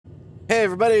Hey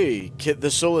everybody,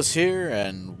 Kitthesoulless here,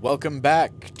 and welcome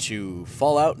back to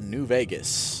Fallout New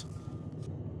Vegas.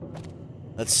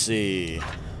 Let's see.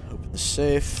 Open the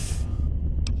safe.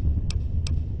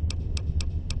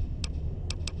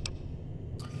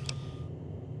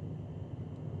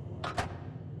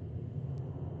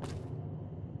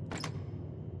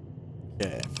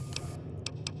 Okay.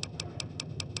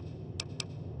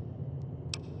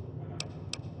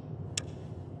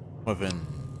 Weapons.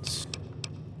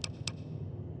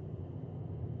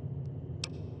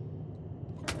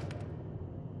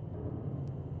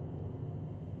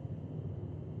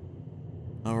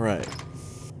 Alright.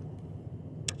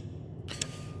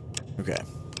 Okay.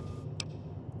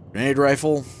 Grenade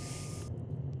rifle.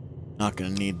 Not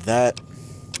gonna need that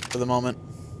for the moment.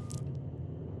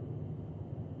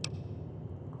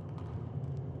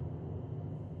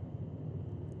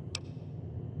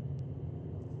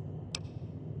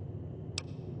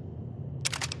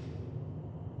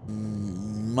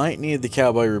 Might need the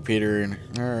cowboy repeater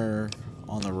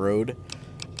on the road.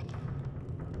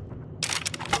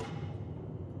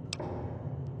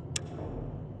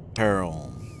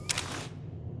 Peril.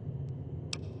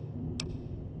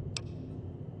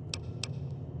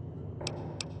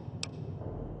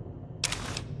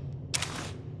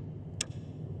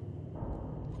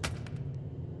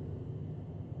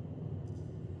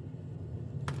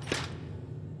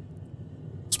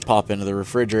 Let's pop into the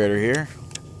refrigerator here.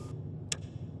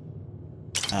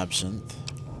 Absinthe.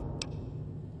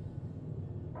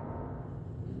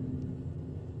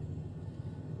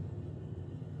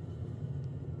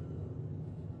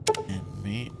 And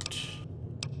meat.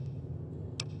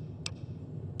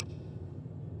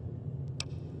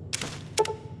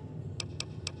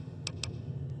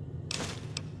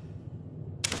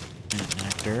 And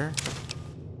nectar.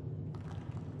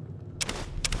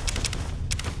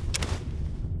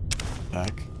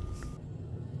 Back.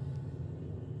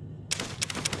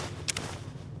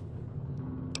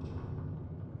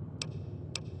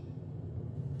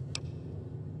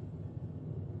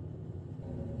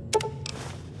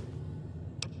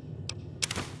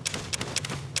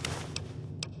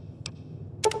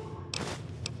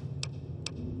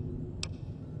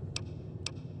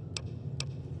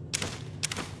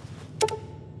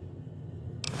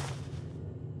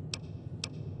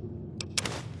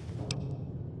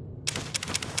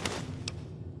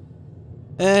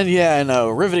 And yeah, I know,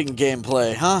 riveting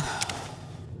gameplay, huh?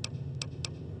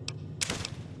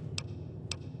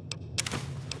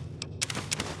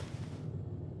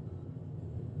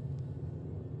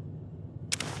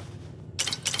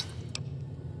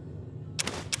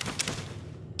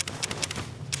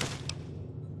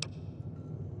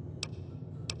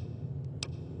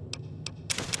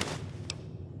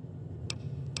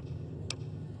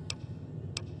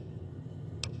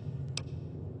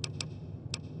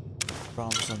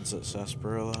 Palm Sunset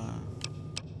Sarsaparilla,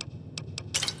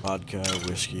 vodka,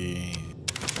 whiskey,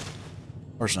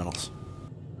 horse nettles.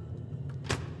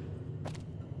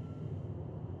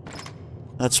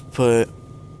 Let's put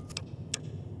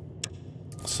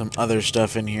some other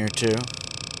stuff in here too,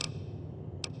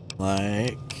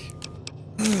 like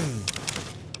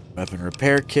weapon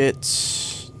repair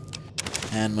kits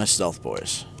and my stealth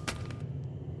boys.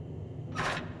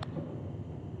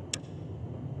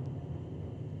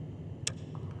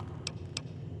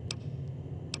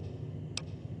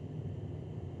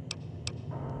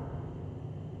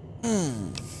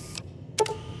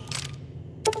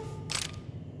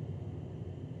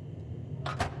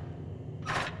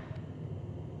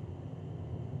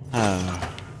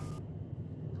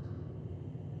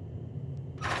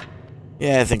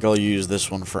 Yeah, I think I'll use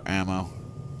this one for ammo.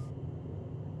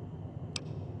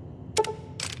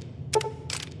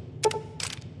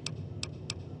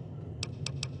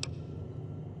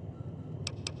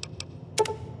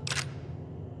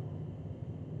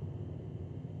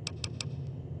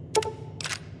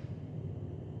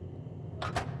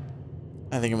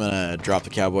 I think I'm gonna drop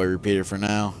the cowboy repeater for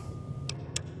now.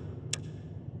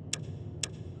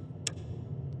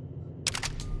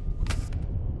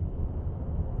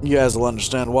 You guys will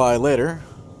understand why later.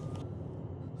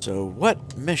 So,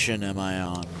 what mission am I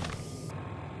on?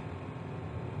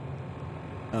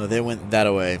 Oh, they went that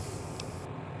away.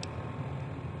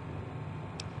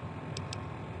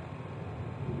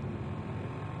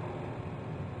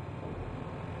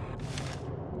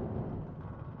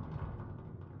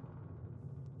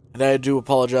 And I do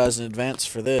apologize in advance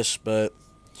for this, but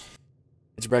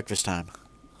it's breakfast time.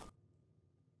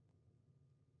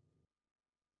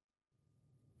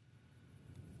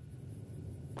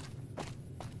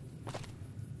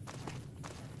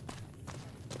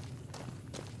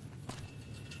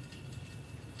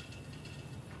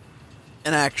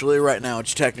 And actually, right now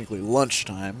it's technically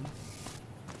lunchtime.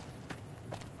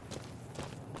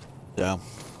 So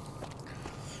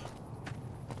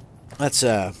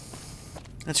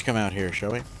let's come out here,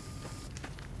 shall we?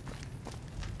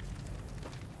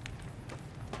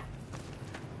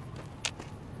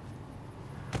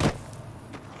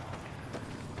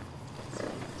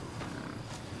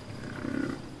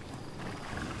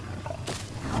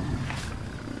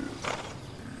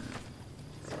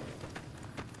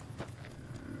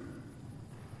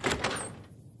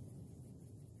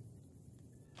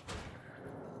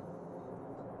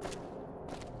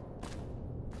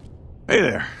 Hey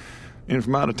there. In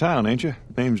from out of town, ain't you?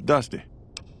 Name's Dusty.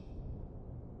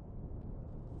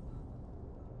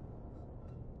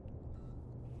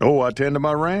 Oh, I tend to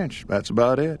my ranch. That's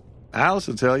about it. Alice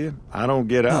will tell you, I don't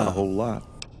get out a whole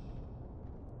lot.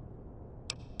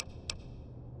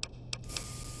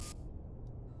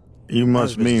 You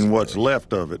must mean what's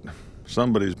left of it.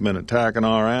 Somebody's been attacking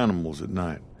our animals at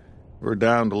night. We're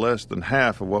down to less than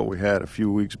half of what we had a few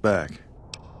weeks back.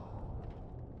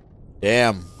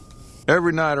 Damn.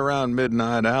 Every night around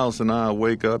midnight, Alice and I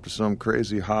wake up to some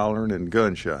crazy hollering and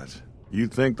gunshots.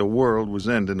 You'd think the world was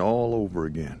ending all over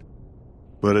again.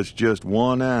 But it's just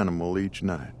one animal each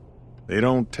night. They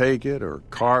don't take it or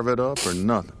carve it up or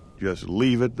nothing. Just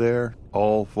leave it there,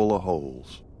 all full of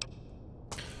holes.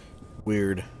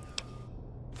 Weird.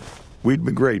 We'd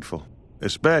be grateful,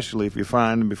 especially if you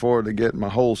find them before they get my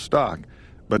whole stock.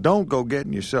 But don't go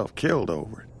getting yourself killed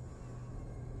over it.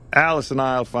 Alice and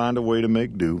I'll find a way to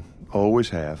make do. Always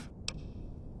have.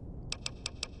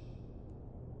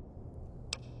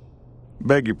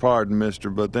 Beg your pardon, mister,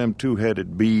 but them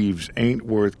two-headed beeves ain't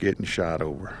worth getting shot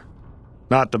over.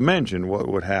 Not to mention what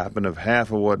would happen if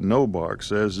half of what Nobark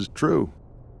says is true.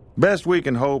 Best we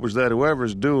can hope is that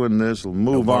whoever's doing this will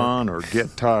move on or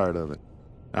get tired of it.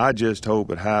 I just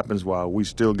hope it happens while we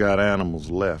still got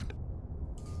animals left.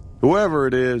 Whoever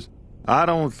it is, I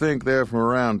don't think they're from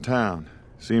around town.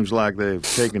 Seems like they've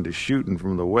taken to shooting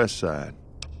from the west side.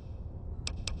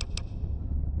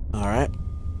 All right.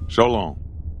 So long.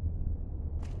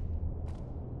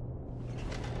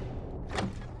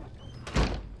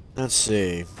 Let's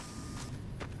see.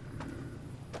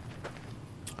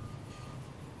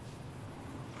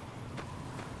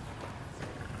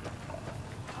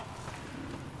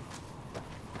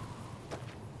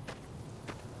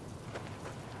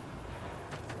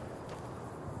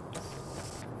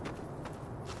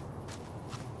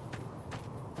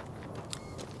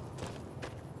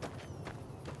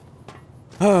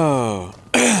 Oh.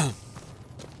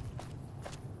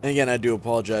 Again, I do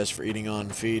apologize for eating on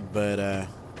feed, but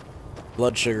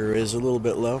blood sugar is a little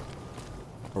bit low.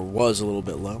 Or was a little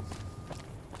bit low.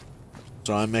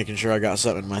 So I'm making sure I got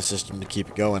something in my system to keep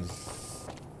it going.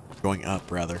 Going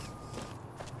up, rather.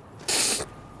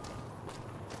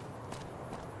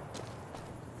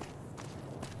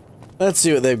 Let's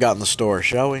see what they've got in the store,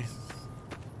 shall we?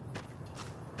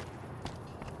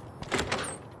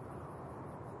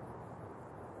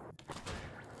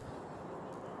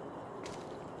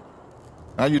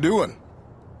 How you doing?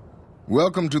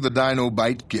 Welcome to the Dino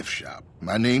Bite gift shop.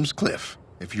 My name's Cliff.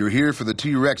 If you're here for the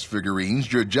T-Rex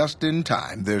figurines, you're just in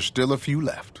time. There's still a few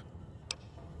left.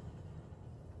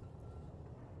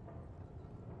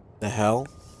 The hell?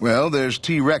 Well, there's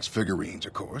T-Rex figurines,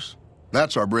 of course.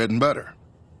 That's our bread and butter.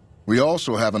 We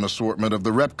also have an assortment of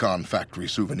the Repcon factory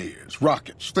souvenirs,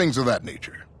 rockets, things of that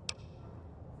nature.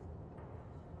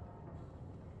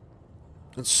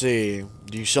 Let's see.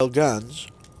 Do you sell guns?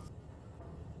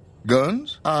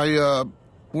 Guns?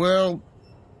 Well,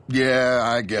 yeah,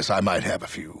 I guess I might have a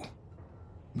few.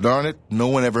 Darn it, no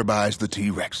one ever buys the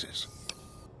T-Rexes.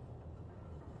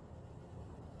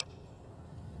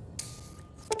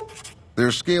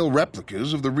 They're scale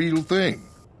replicas of the real thing.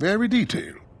 Very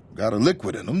detailed. Got a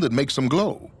liquid in them that makes them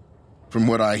glow. From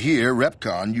what I hear,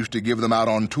 Repcon used to give them out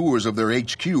on tours of their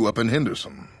HQ up in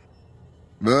Henderson.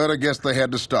 But I guess they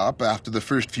had to stop after the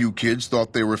first few kids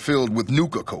thought they were filled with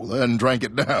Nuka-Cola and drank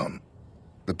it down.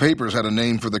 The papers had a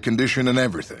name for the condition and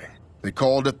everything. They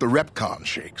called it the Repcon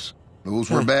Shakes. Those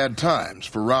were bad times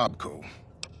for Robco.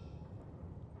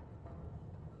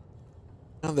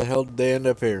 How the hell did they end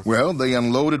up here? Well, they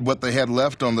unloaded what they had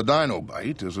left on the Dino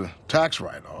Bite as a tax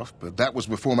write-off, but that was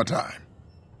before my time.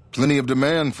 Plenty of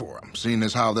demand for them, seeing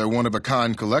as how they're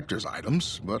one-of-a-kind collector's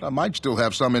items, but I might still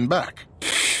have some in back.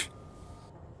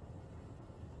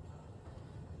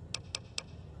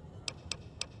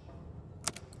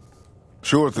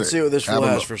 Sure thing. Let's see what this fool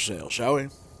has for sale, shall we?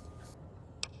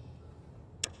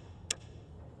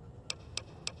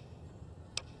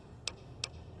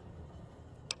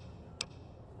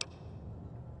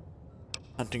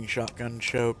 Hunting shotgun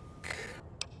choke.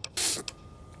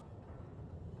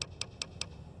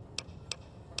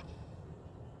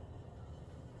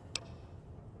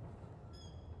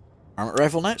 Armor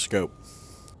rifle night scope.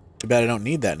 Too bad I don't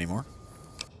need that anymore.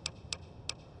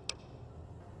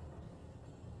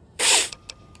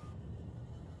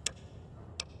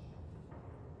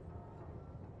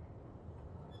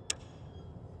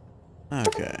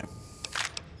 Okay.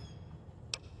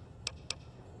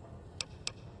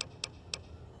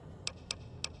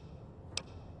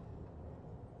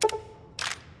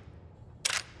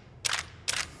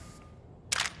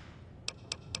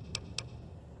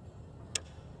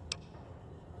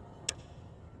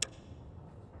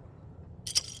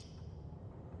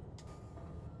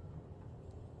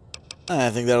 I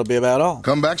think that'll be about all.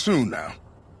 Come back soon now.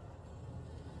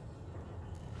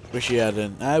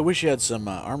 I wish you had some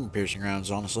armor piercing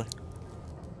rounds, honestly.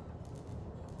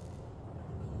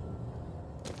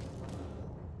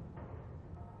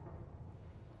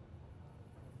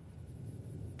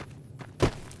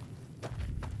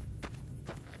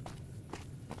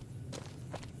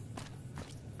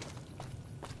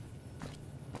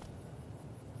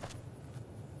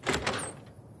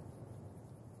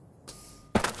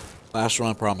 Last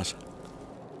one, I promise.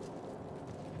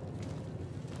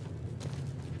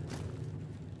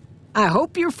 I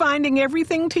hope you're finding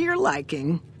everything to your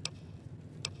liking.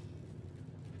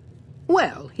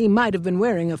 Well, he might have been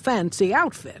wearing a fancy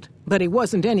outfit, but he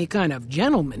wasn't any kind of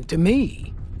gentleman to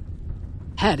me.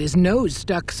 Had his nose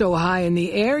stuck so high in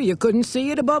the air you couldn't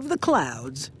see it above the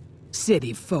clouds.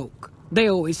 City folk. They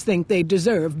always think they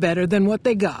deserve better than what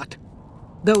they got.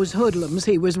 Those hoodlums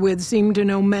he was with seemed to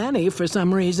know Manny for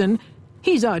some reason.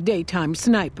 He's our daytime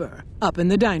sniper, up in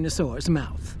the dinosaur's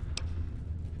mouth.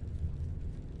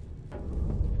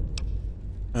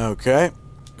 Okay.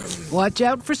 Watch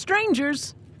out for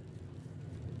strangers.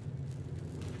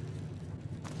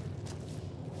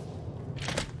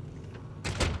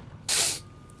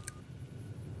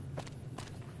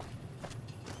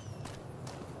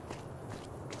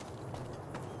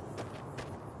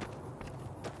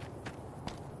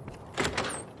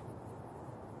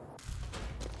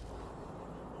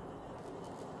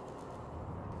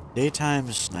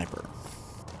 Daytime sniper.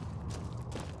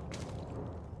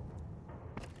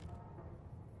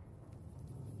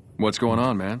 What's going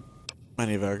on, man?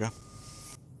 Manny Vargas.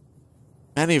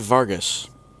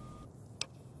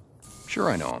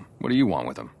 Sure I know him. What do you want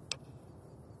with him?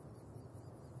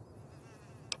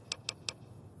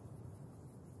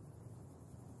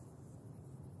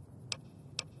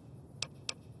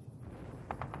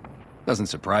 Doesn't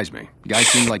surprise me. The guy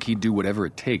seemed like he'd do whatever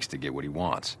it takes to get what he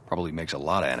wants. Probably makes a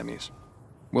lot of enemies.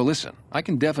 Well, listen, I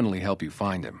can definitely help you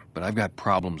find him, but I've got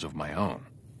problems of my own.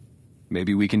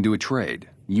 Maybe we can do a trade.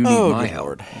 You need my help.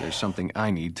 Lord. There's something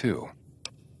I need too.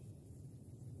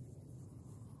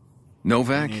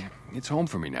 Novak, it's home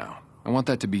for me now. I want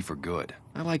that to be for good.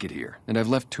 I like it here, and I've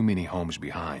left too many homes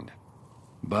behind.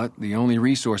 But the only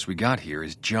resource we got here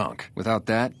is junk. Without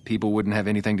that, people wouldn't have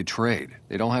anything to trade.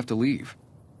 They'd all have to leave.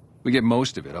 We get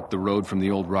most of it up the road from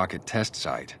the old rocket test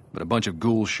site, but a bunch of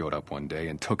ghouls showed up one day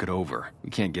and took it over.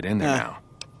 We can't get in there now.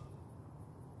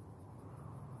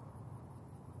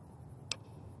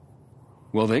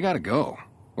 Well, they gotta go,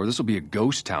 or this'll be a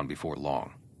ghost town before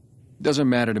long. Doesn't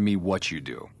matter to me what you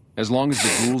do. As long as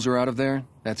the ghouls are out of there,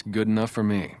 that's good enough for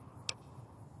me.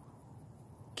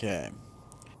 Okay.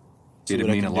 It'd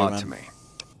mean a lot to me.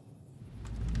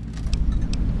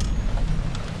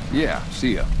 Yeah,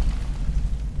 see ya.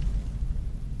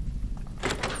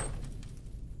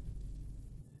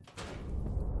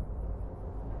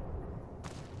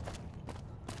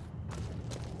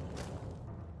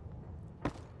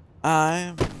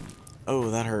 Oh,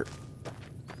 that hurt.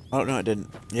 Oh, no, it didn't.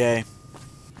 Yay.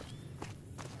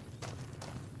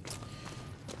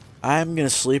 I'm gonna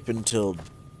sleep until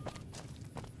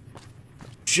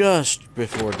just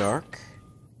before dark.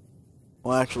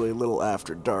 Well, actually, a little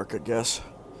after dark, I guess.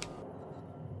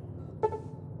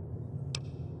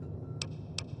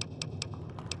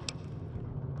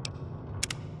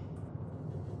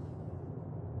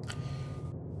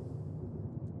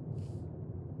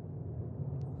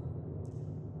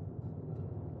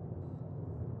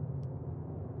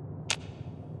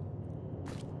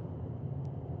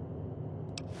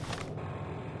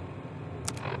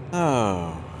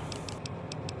 Oh.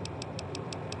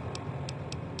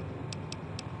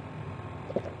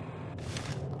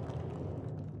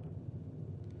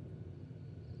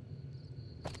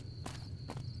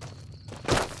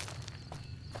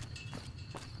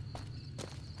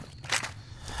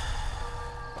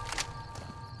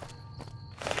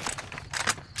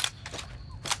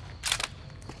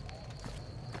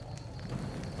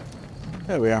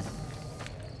 There we are.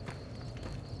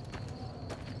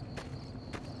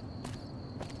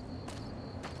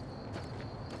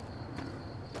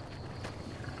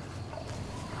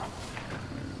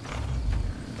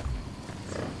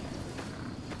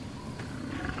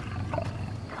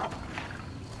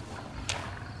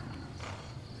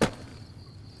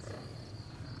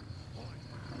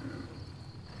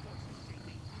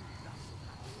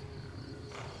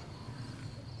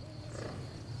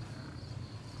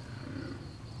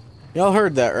 Y'all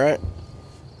heard that, right?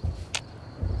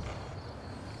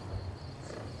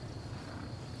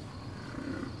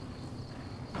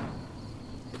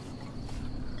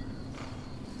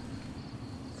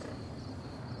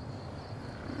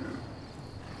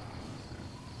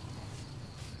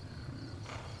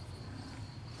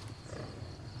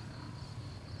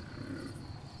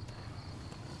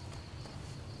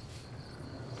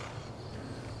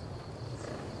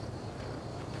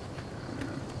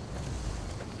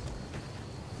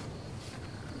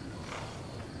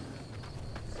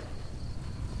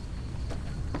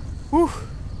 Whew.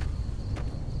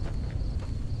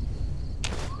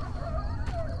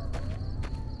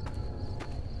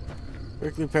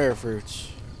 Prickly pear fruits.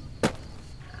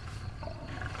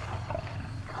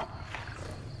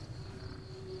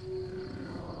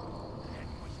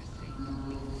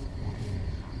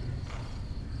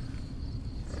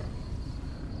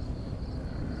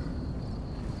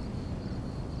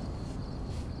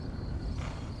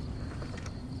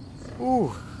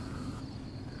 Ooh.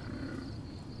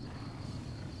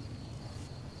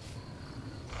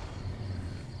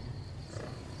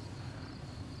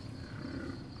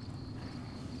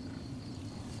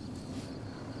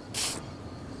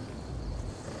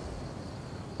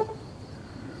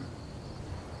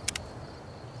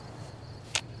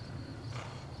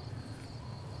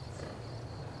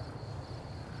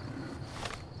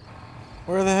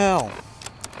 Where the hell?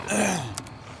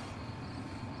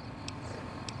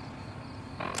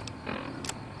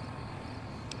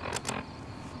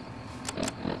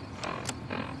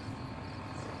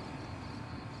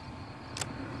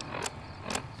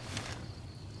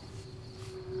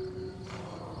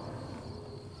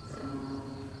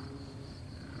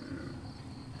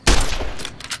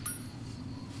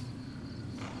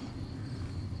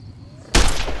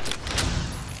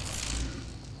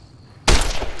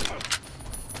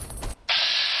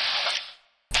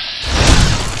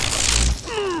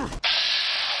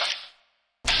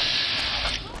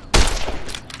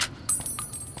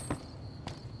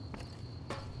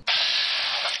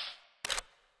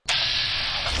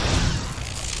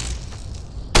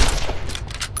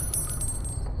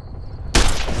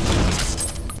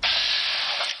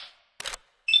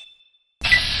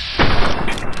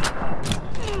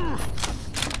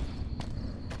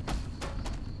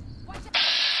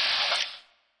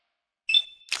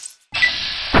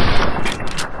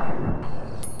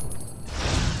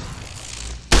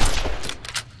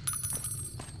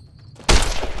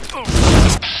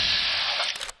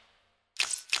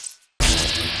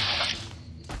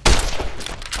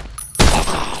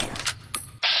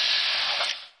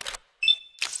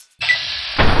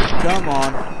 Come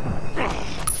on.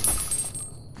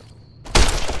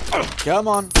 Come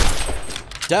on.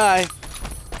 Die.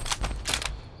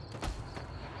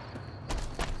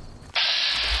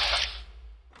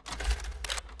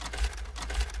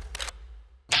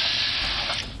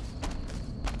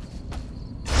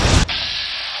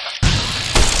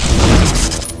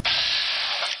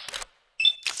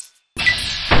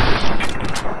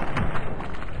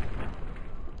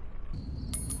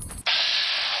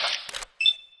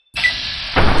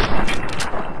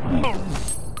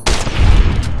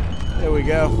 There we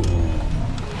go.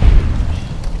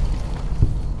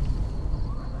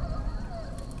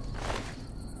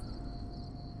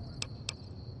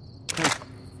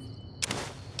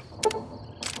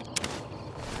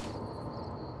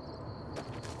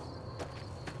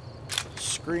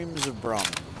 Screams of Brahmin.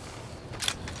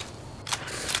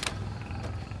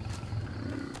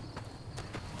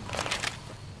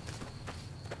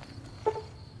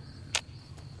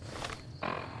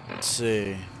 Let's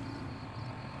see.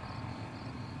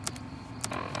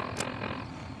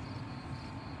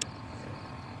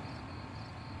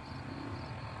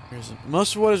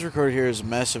 Most of what is recorded here is a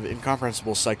mess of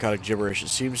incomprehensible psychotic gibberish. It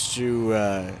seems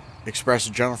to express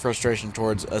a general frustration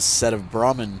towards a set of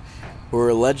Brahmin who are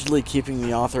allegedly keeping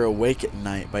the author awake at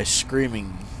night by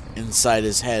screaming inside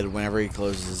his head whenever he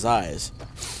closes his eyes.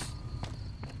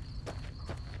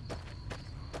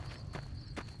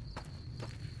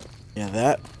 Yeah,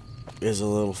 that is a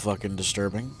little fucking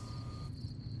disturbing.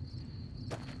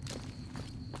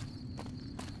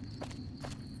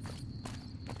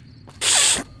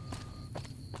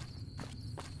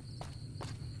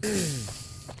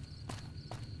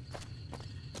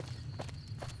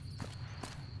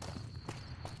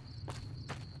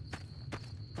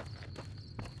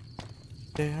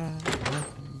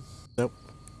 Nope.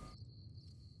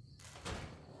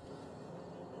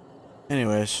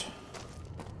 Anyways.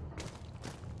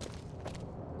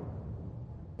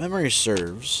 Memory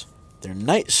serves. Their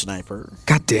night sniper.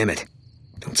 God damn it.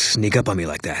 Don't sneak up on me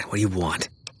like that. What do you want?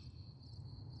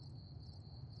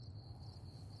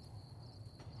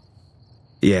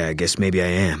 Yeah, I guess maybe I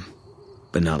am.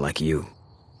 But not like you.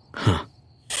 Huh.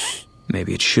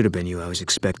 Maybe it should have been you I was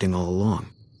expecting all along.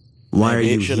 Why are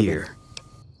you here?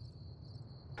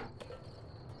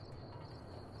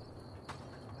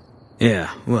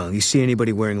 Yeah, well, you see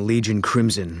anybody wearing Legion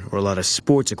Crimson or a lot of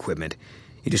sports equipment,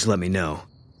 you just let me know.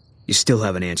 You still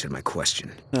haven't answered my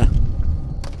question. Huh.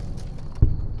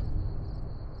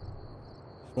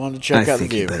 Wanted to check out the view. I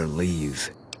think you better leave.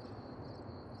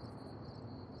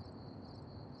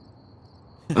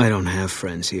 I don't have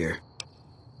friends here.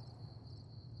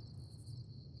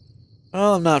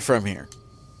 Well, I'm not from here.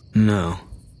 No.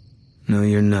 No,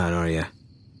 you're not, are you?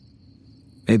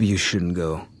 Maybe you shouldn't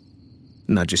go.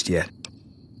 Not just yet.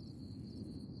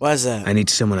 Why's that? I need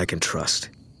someone I can trust.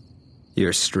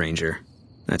 You're a stranger.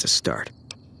 That's a start.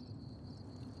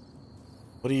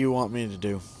 What do you want me to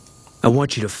do? I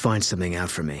want you to find something out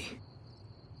for me.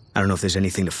 I don't know if there's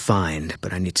anything to find,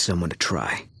 but I need someone to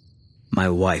try. My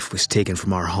wife was taken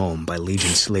from our home by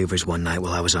Legion slavers one night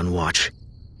while I was on watch.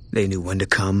 They knew when to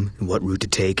come and what route to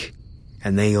take,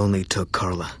 and they only took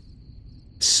Carla.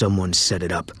 Someone set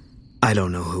it up. I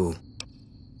don't know who.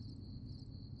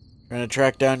 Trying to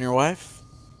track down your wife?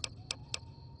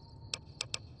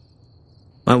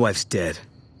 My wife's dead.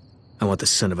 I want the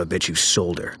son of a bitch who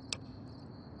sold her.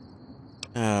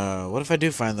 What if I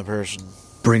do find the person?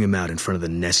 Bring him out in front of the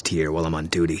nest here while I'm on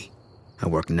duty. I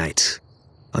work nights.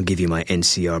 I'll give you my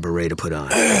NCR beret to put on.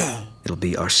 It'll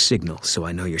be our signal, so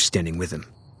I know you're standing with him.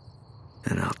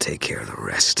 And I'll take care of the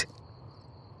rest.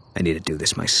 I need to do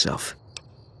this myself.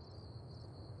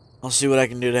 I'll see what I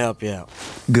can do to help you out.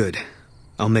 Good.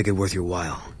 I'll make it worth your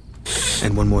while.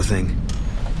 And one more thing.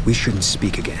 We shouldn't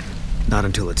speak again. Not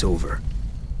until it's over.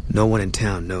 No one in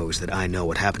town knows that I know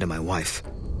what happened to my wife.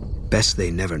 Best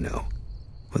they never know.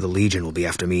 Or the Legion will be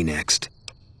after me next.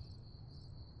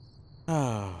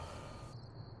 Oh.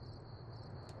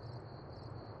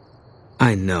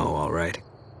 I know, all right.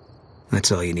 That's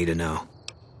all you need to know.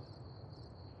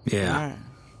 Yeah. All right.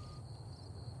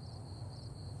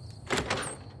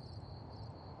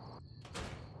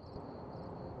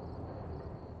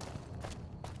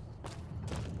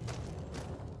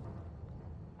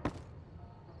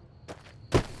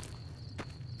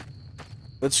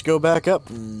 Let's go back up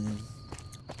and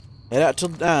head out till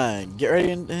get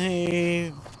ready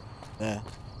and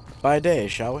by day,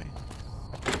 shall we?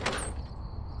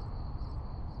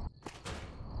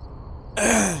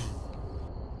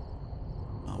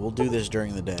 We'll do this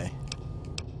during the day.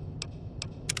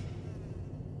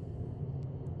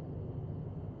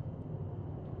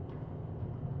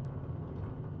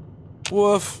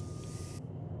 Woof.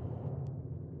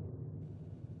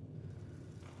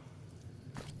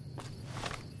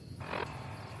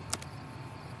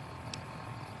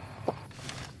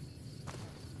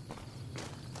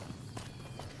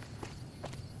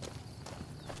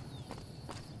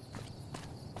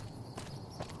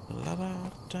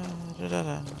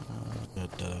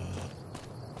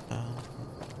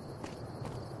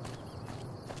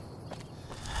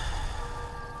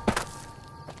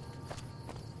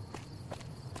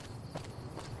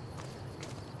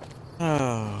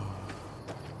 Oh.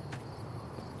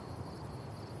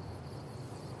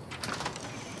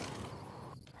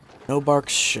 No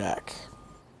Bark's shack.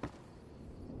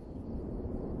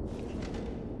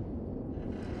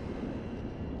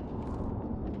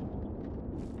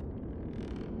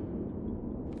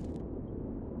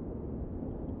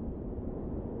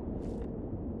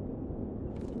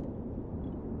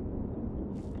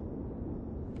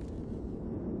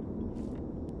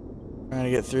 Trying to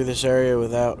get through this area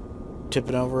without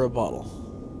tipping over a bottle.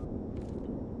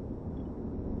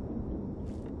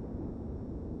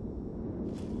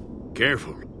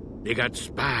 Careful. They got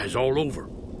spies all over.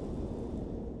 No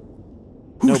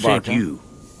Who sent Bark, huh? you?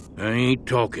 I ain't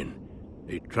talking.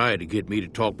 They tried to get me to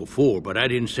talk before, but I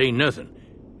didn't say nothing.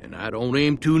 And I don't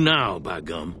aim to now, by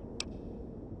gum.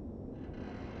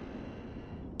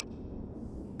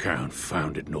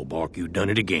 Confound it, No Bark, you done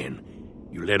it again.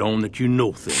 You let on that you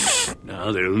know things.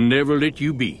 Now they'll never let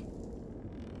you be.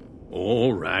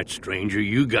 All right, stranger,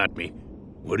 you got me.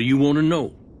 What do you want to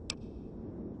know?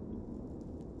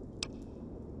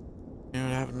 You know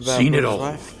what happened about Seen it his all.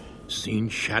 wife? Seen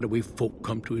shadowy folk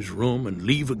come to his room and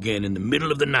leave again in the middle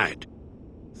of the night.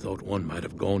 Thought one might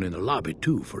have gone in the lobby,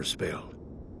 too, for a spell.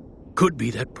 Could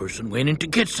be that person went in to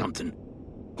get something.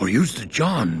 Or used the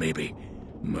John, maybe.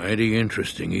 Mighty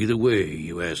interesting either way,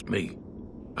 you ask me.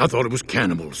 I thought it was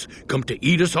cannibals, come to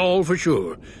eat us all for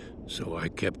sure. So I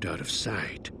kept out of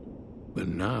sight. But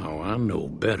now I know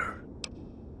better.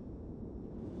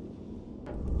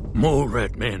 Mole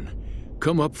rat men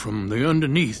come up from the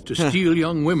underneath to steal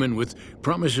young women with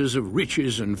promises of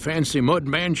riches and fancy mud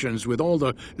mansions with all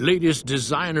the latest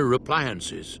designer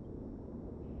appliances.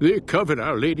 They covered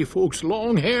our lady folks'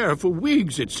 long hair for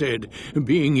wigs, it said,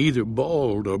 being either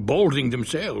bald or balding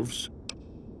themselves.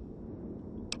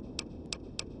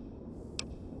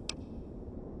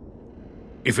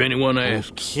 If anyone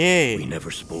asks, we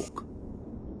never spoke.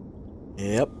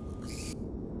 Yep.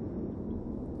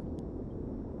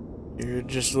 You're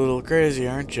just a little crazy,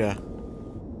 aren't you?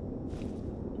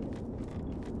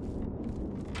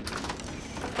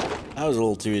 That was a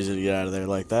little too easy to get out of there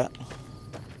like that.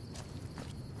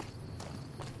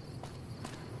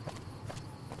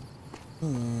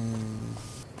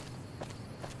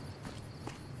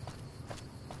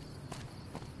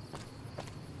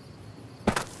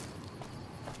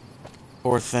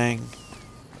 Poor thing.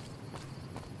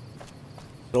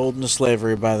 Sold into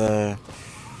slavery by the...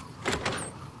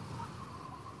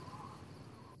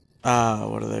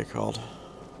 what are they called?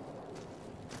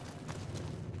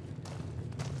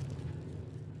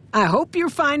 I hope you're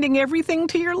finding everything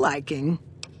to your liking.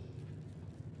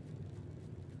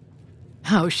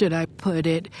 How should I put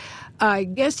it? I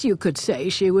guess you could say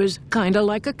she was kinda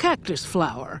like a cactus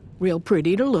flower. Real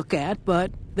pretty to look at,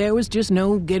 but there was just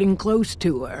no getting close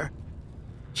to her.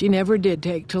 She never did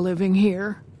take to living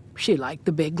here. She liked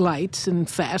the big lights and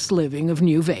fast living of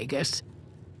New Vegas.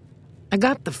 I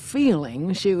got the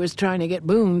feeling she was trying to get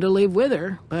Boone to leave with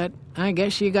her, but I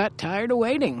guess she got tired of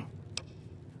waiting.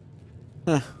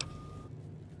 Huh.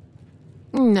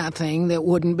 Nothing that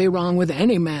wouldn't be wrong with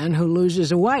any man who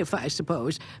loses a wife, I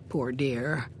suppose. Poor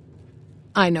dear.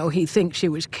 I know he thinks she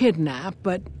was kidnapped,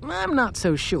 but I'm not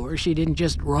so sure she didn't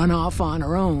just run off on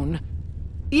her own.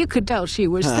 You could tell she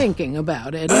was thinking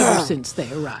about it ever since they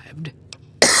arrived.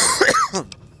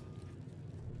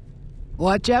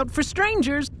 Watch out for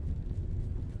strangers.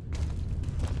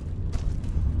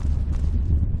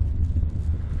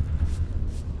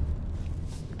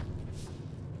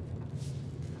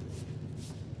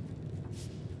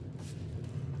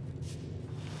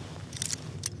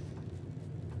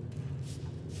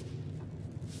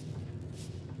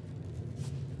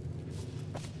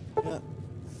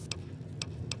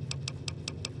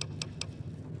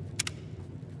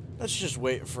 Let's just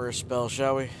wait for a spell,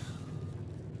 shall we?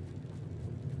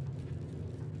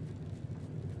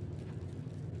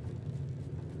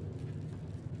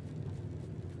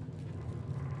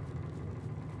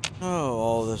 Oh,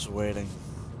 all this waiting.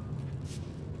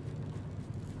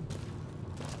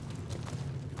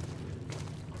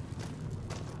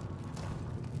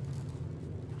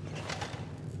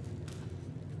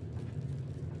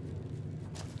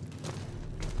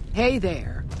 Hey there.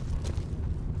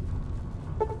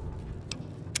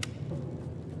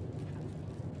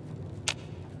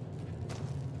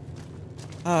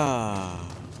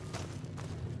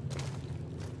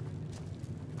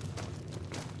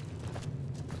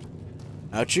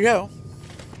 Out you go.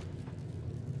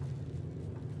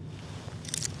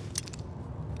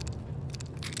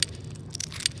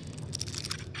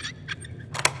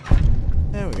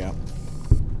 There we go.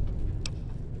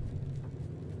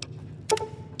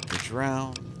 Gauge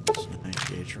rounds, 9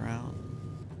 gauge round.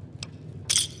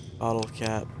 Bottle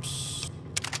caps,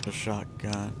 a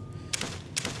shotgun.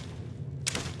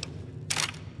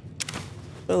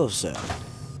 Bill of sale.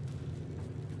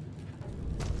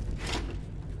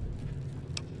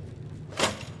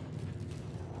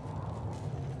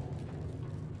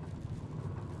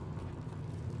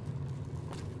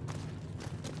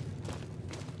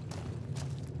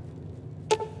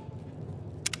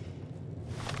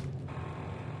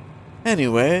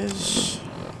 Anyways,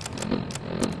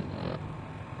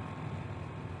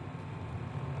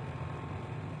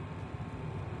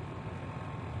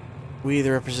 we,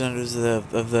 the representatives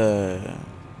of the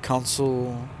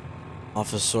Consul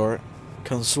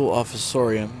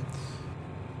Officorium,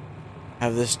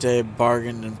 have this day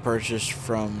bargained and purchased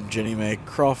from Jenny Mae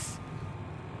Croft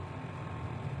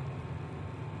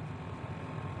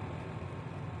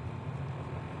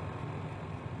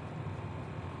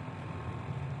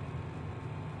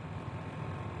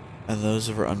and those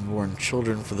of her unborn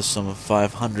children for the sum of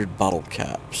 500 bottle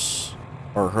caps.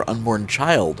 Or her unborn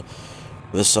child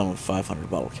for the sum of 500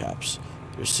 bottle caps.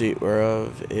 the receipt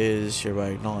whereof is hereby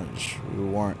acknowledged. We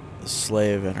warrant the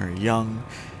slave and her young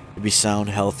to be sound,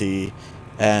 healthy,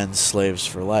 and slaves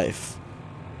for life.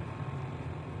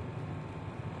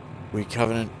 We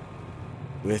covenant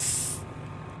with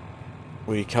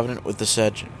the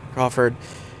said Crawford.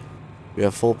 We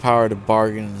have full power to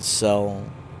bargain and sell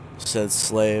said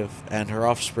slave and her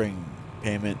offspring.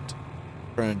 Payment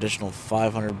for an additional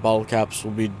 500 bottle caps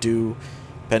will be due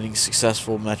pending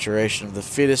successful maturation of the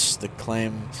fetus, the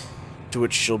claim to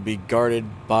which shall be guarded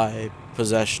by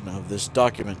possession of this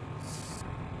document.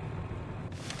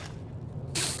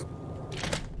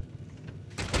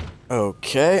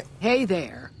 Okay. Hey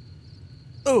there.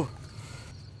 Oh.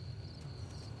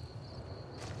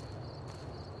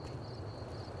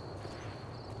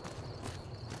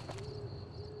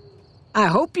 I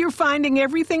hope you're finding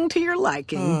everything to your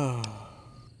liking.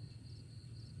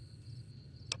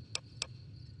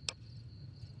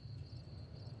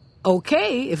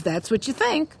 Okay, if that's what you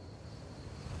think.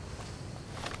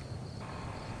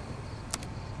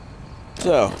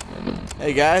 So,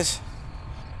 hey guys.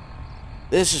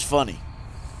 This is funny.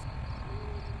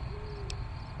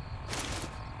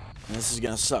 And this is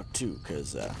gonna suck too,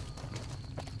 because I'm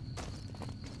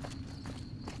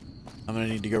gonna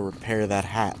need to go repair that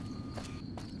hat.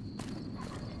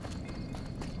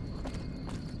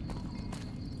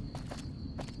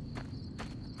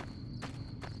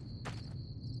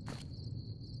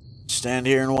 Stand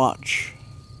here and watch.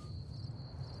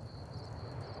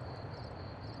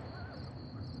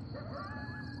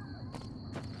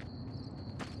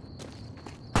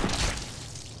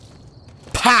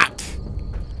 Pop!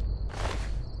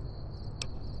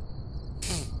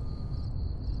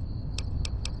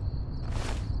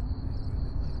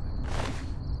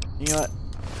 You know what?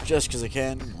 Just because I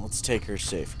can, let's take her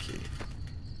safe key.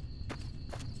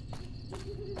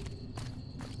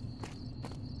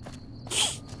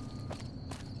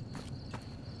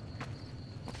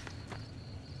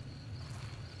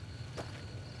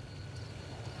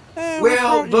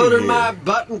 Well, butter my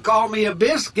butt and call me a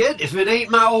biscuit if it ain't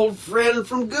my old friend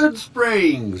from Good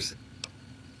Springs.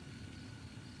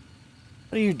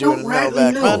 What are you doing, Don't rightly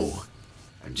man? know.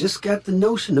 I just got the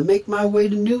notion to make my way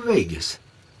to New Vegas.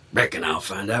 Reckon I'll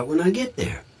find out when I get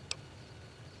there.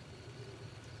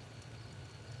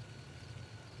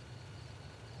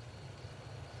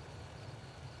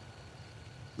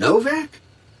 Novak?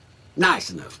 Nice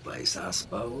enough place, I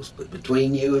suppose, but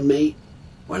between you and me,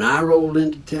 when I rolled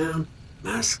into town,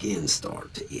 my skin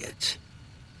started to itch.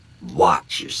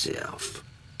 Watch yourself.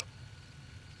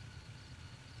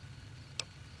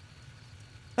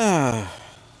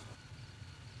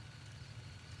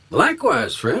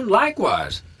 Likewise, friend,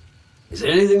 likewise. Is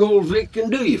there anything old Vic can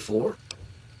do you for?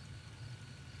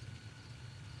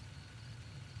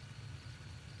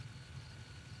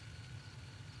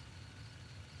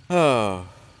 Oh.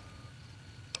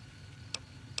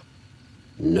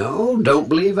 No, don't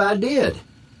believe I did.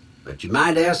 But you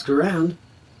might ask around.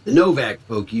 The Novak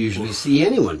folk usually see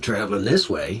anyone traveling this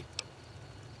way.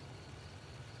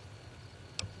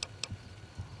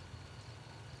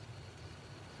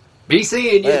 Be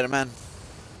seeing you. Later, man.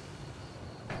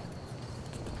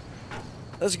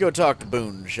 Let's go talk to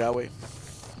Boone, shall we?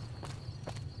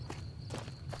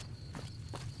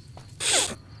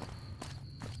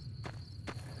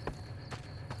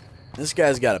 This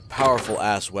guy's got a powerful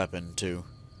ass weapon, too.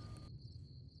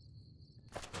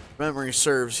 If memory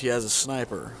serves, he has a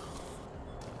sniper.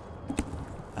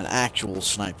 An actual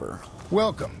sniper.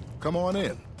 Welcome. Come on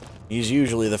in. He's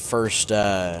usually the first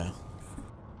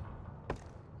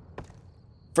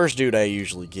dude I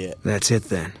usually get. That's it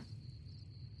then.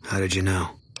 How did you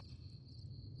know?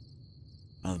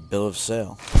 On the bill of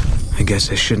sale. I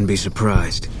guess I shouldn't be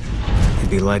surprised.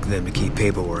 It'd be like them to keep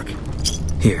paperwork.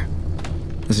 Here.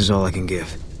 This is all I can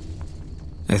give.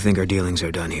 I think our dealings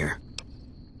are done here.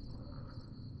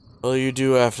 What'll you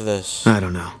do after this? I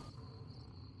don't know.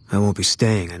 I won't be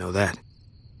staying, I know that.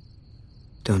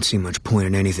 Don't see much point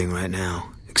in anything right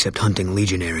now, except hunting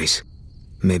legionaries.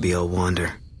 Maybe I'll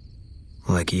wander.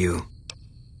 Like you.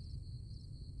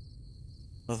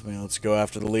 With me, let's go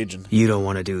after the Legion. You don't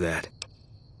want to do that.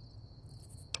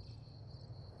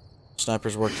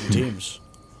 Snipers work in teams.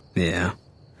 Yeah.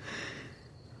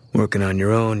 Working on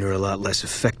your own, you're a lot less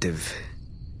effective.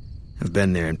 I've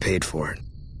been there and paid for it.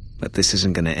 But this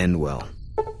isn't gonna end well.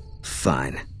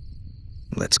 Fine.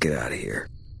 Let's get out of here.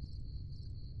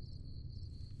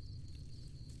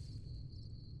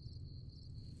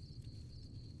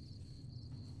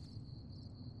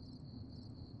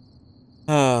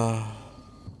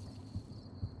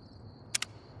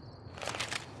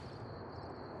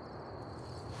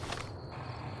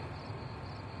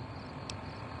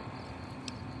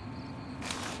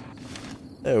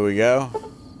 There we go.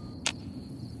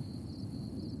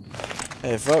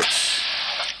 Hey, folks.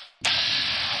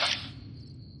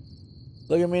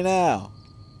 Look at me now.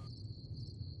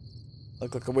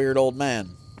 Look like a weird old man.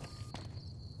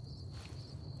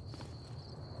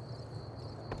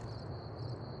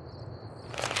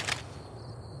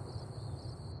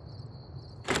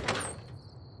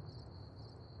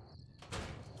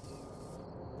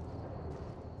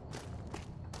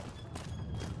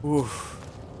 Oof.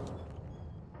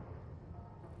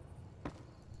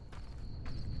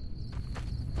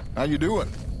 How you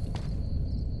doing?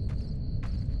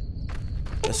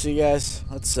 Let's see, guys.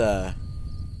 Let's open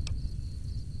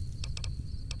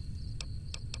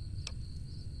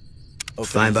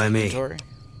Fine by me. inventory.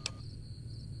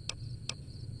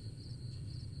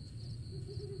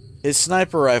 His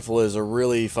sniper rifle is a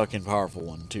really fucking powerful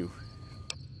one too.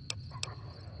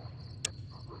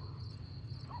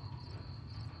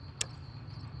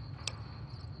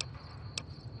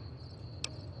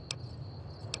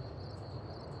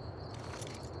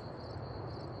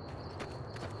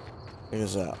 Check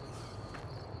this out.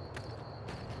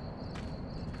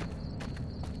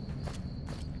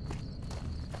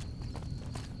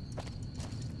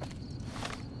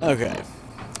 Okay,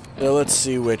 so let's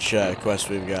see which quest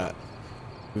we've got.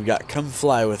 We've got Come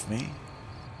Fly With Me.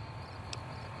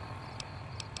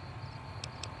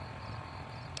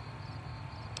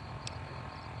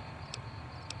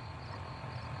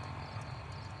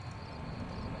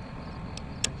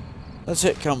 Let's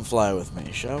hit Come Fly With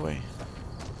Me, shall we?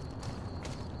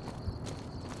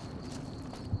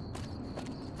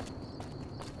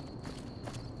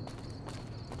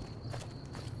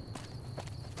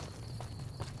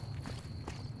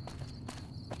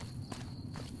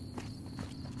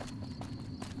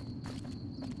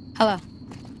 Hello.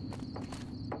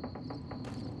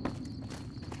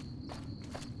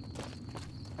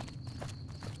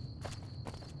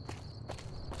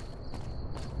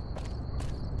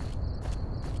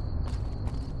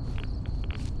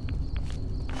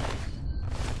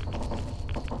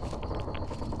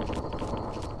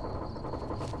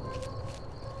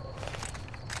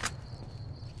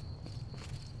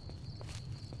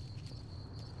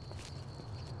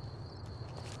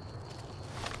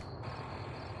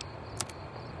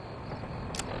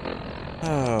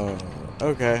 Oh,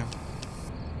 okay.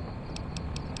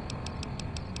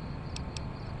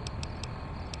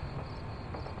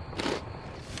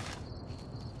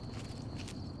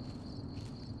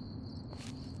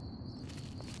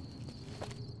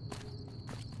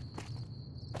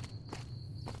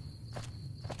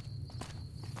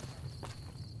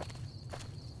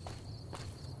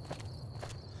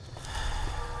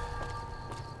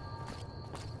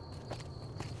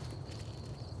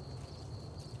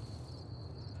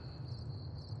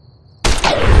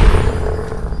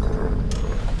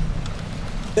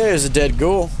 There's a dead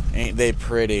ghoul. Ain't they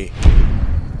pretty?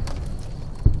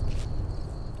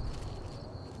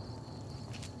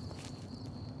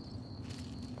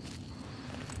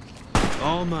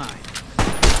 All mine.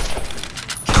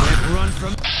 Can't run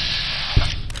from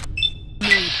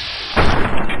me.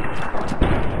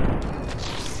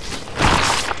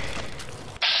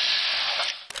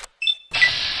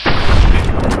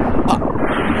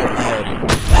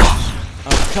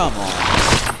 Oh, come on.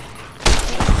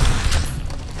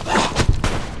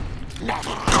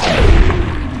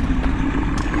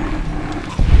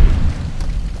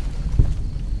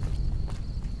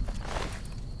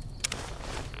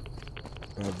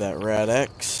 Grab that Rad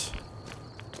X.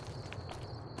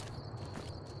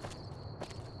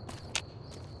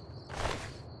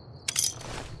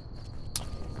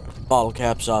 Bottle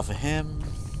caps off of him.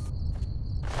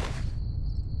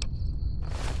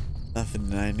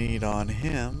 Nothing I need on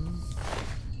him.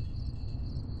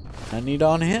 I need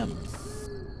on him.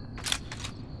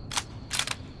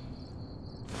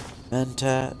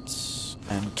 Mentats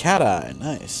and Cat Eye,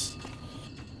 nice.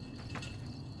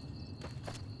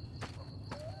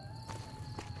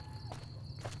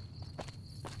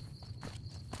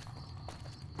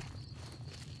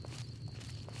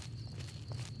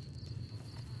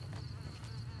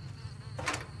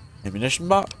 Ammunition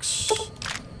box.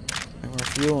 More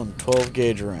fuel and 12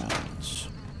 gauge rounds.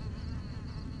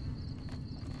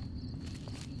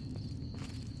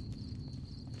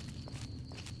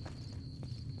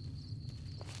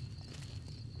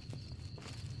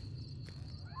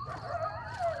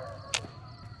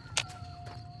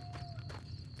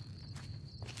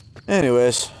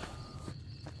 Anyways.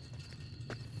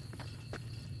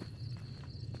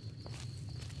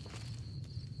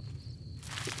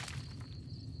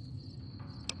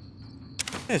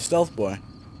 Hey, stealth boy.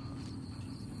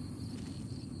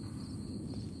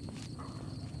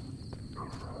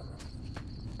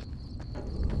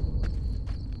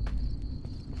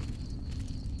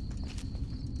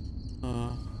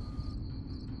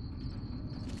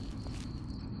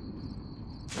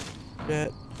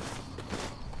 Jet.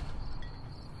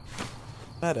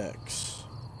 Medics.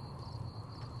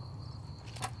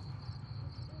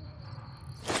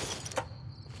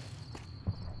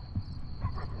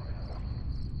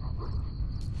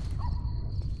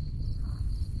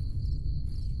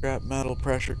 Scrap metal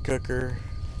pressure cooker.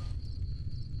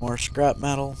 More scrap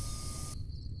metal.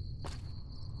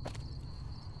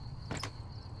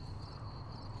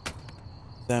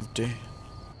 It's empty.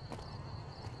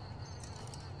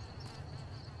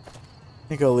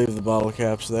 I think I'll leave the bottle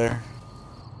caps there.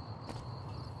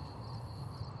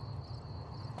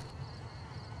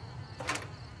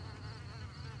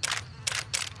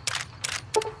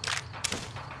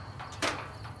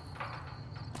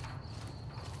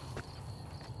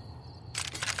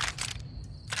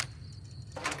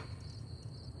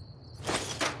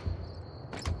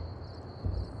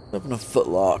 Open a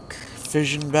footlock,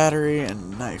 fission battery,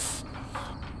 and knife.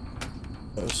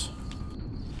 Those.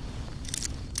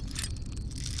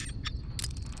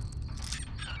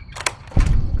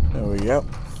 There we go.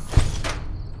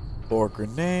 4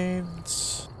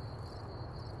 grenades.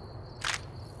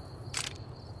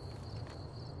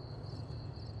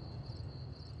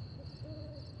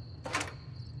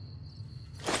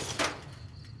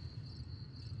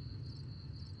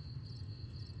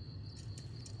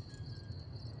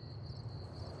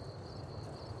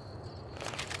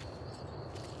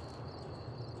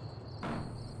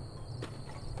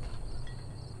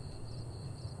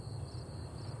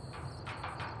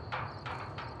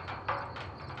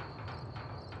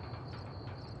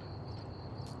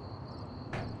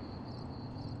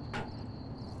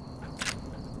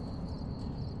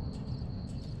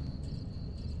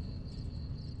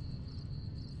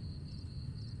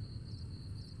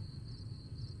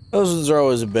 Those ones are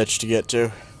always a bitch to get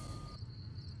to.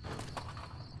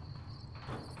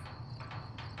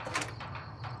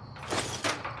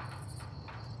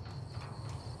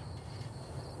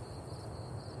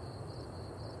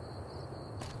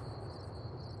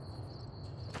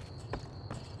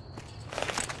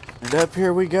 And up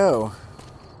here we go.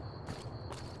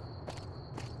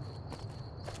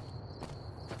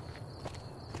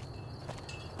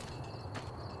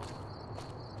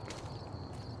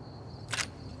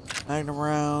 Magnum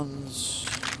rounds,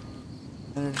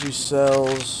 energy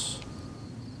cells.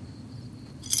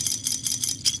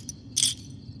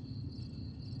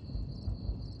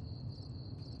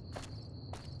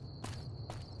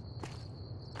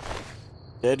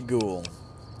 Dead ghoul.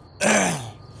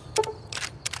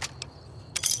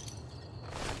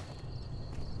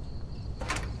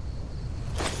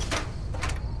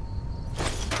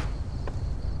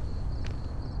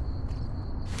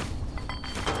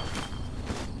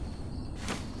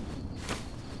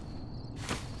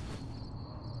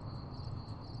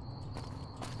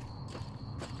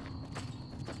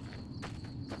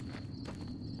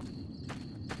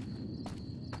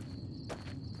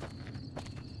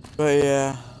 But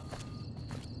yeah.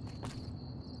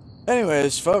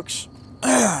 Anyways, folks.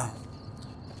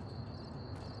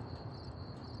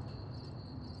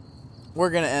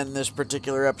 We're going to end this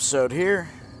particular episode here.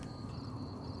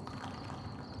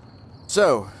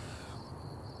 So.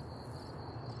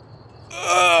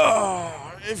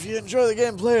 If you enjoy the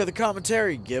gameplay or the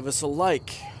commentary, give us a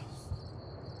like.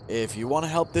 If you want to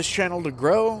help this channel to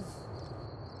grow,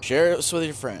 share it with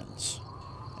your friends.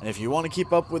 And if you want to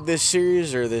keep up with this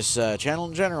series or this channel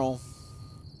in general,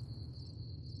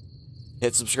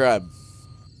 hit subscribe.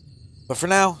 But for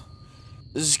now,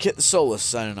 this is Kitthesoulless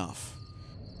signing off.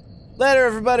 Later,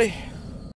 everybody.